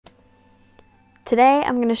Today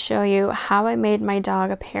I'm going to show you how I made my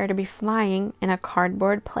dog appear to be flying in a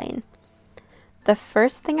cardboard plane. The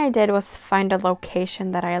first thing I did was find a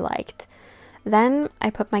location that I liked. Then I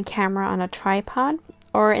put my camera on a tripod,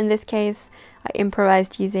 or in this case I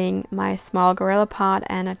improvised using my small gorilla pod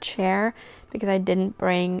and a chair because I didn't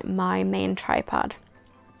bring my main tripod.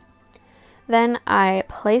 Then I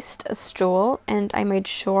placed a stool and I made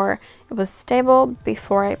sure it was stable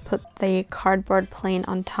before I put the cardboard plane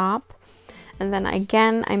on top. And then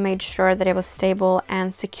again, I made sure that it was stable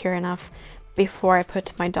and secure enough before I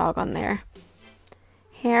put my dog on there.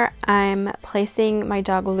 Here I'm placing my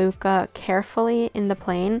dog Luca carefully in the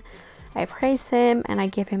plane. I praise him and I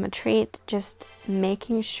give him a treat, just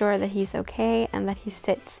making sure that he's okay and that he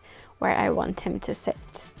sits where I want him to sit.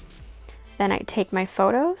 Then I take my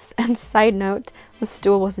photos, and side note, the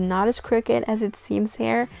stool was not as crooked as it seems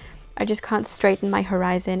here. I just can't straighten my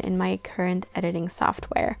horizon in my current editing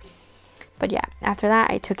software. But yeah, after that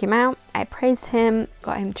I took him out, I praised him,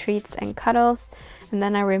 got him treats and cuddles, and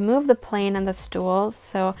then I removed the plane and the stool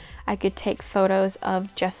so I could take photos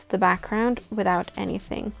of just the background without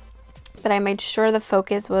anything. But I made sure the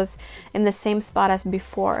focus was in the same spot as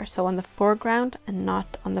before, so on the foreground and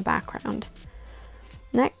not on the background.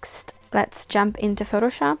 Next, let's jump into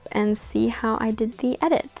Photoshop and see how I did the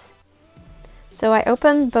edits. So I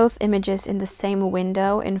opened both images in the same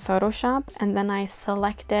window in Photoshop, and then I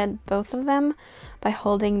selected both of them by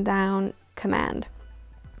holding down Command.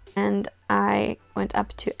 And I went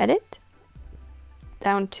up to Edit,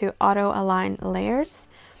 down to Auto Align Layers,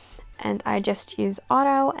 and I just use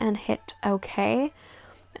Auto and hit OK.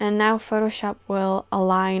 And now Photoshop will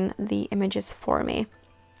align the images for me.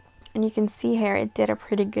 And you can see here it did a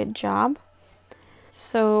pretty good job.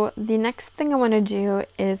 So the next thing I want to do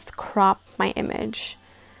is crop my image.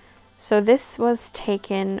 So this was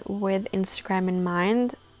taken with Instagram in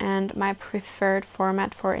mind, and my preferred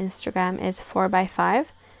format for Instagram is 4:5.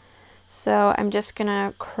 So I'm just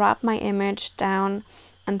gonna crop my image down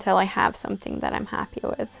until I have something that I'm happy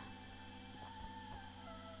with.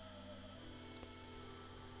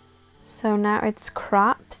 So now it's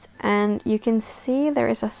cropped, and you can see there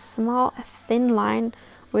is a small thin line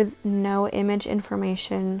with no image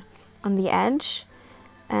information on the edge,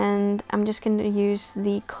 and I'm just going to use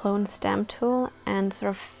the clone stamp tool and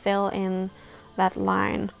sort of fill in that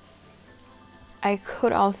line. I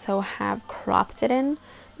could also have cropped it in,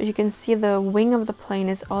 but you can see the wing of the plane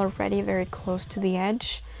is already very close to the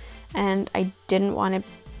edge, and I didn't want to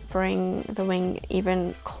bring the wing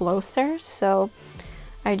even closer, so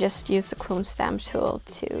I just used the clone stamp tool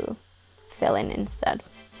to fill in instead.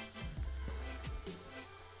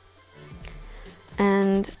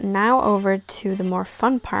 And now over to the more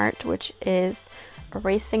fun part, which is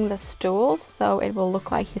erasing the stool so it will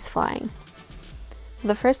look like he's flying.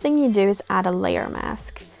 The first thing you do is add a layer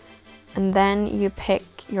mask, and then you pick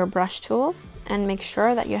your brush tool and make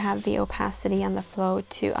sure that you have the opacity and the flow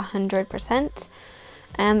to 100%,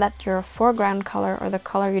 and that your foreground color, or the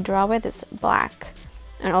color you draw with, is black,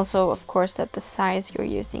 and also of course that the size you're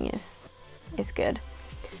using is good.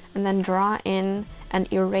 And then draw in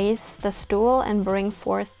and erase the stool and bring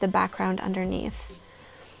forth the background underneath.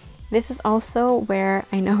 This is also where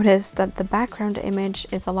I noticed that the background image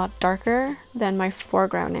is a lot darker than my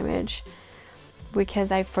foreground image, because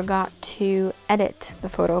I forgot to edit the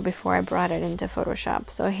photo before I brought it into Photoshop.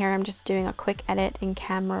 So here I'm just doing a quick edit in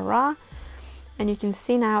Camera Raw, and you can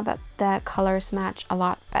see now that the colors match a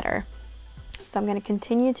lot better. So I'm going to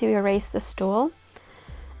continue to erase the stool,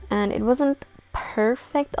 and it wasn't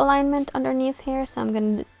perfect alignment underneath here, so I'm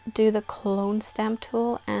going to do the clone stamp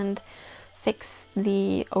tool and fix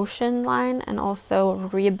the ocean line and also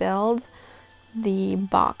rebuild the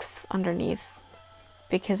box underneath,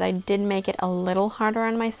 because I did make it a little harder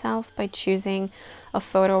on myself by choosing a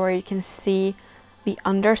photo where you can see the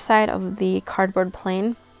underside of the cardboard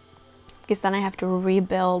plane, because then I have to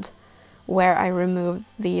rebuild where I removed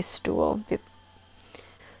the stool.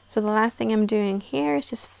 So the last thing I'm doing here is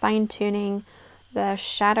just fine-tuning the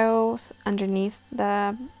shadows underneath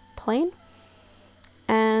the plane.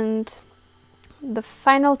 And the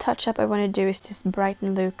final touch-up I want to do is just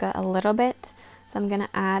brighten Luca a little bit. So I'm going to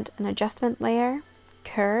add an adjustment layer,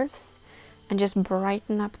 curves, and just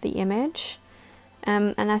brighten up the image.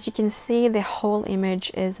 And as you can see, the whole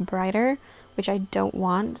image is brighter, which I don't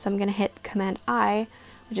want. So I'm going to hit Command I,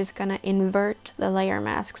 which is going to invert the layer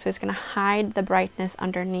mask. So it's going to hide the brightness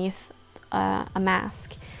underneath a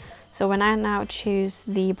mask. So when I now choose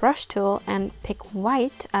the brush tool and pick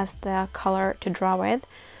white as the color to draw with,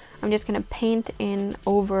 I'm just going to paint in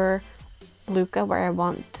over Luca where I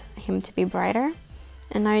want him to be brighter.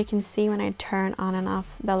 And now you can see when I turn on and off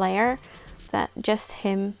the layer that just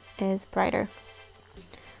him is brighter.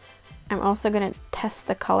 I'm also going to test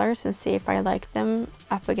the colors and see if I like them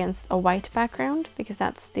up against a white background, because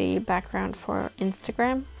that's the background for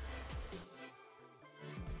Instagram.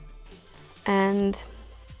 And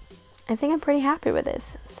I think I'm pretty happy with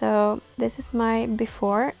this. So this is my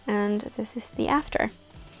before and this is the after.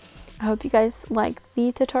 I hope you guys liked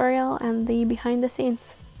the tutorial and the behind the scenes.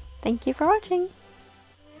 Thank you for watching!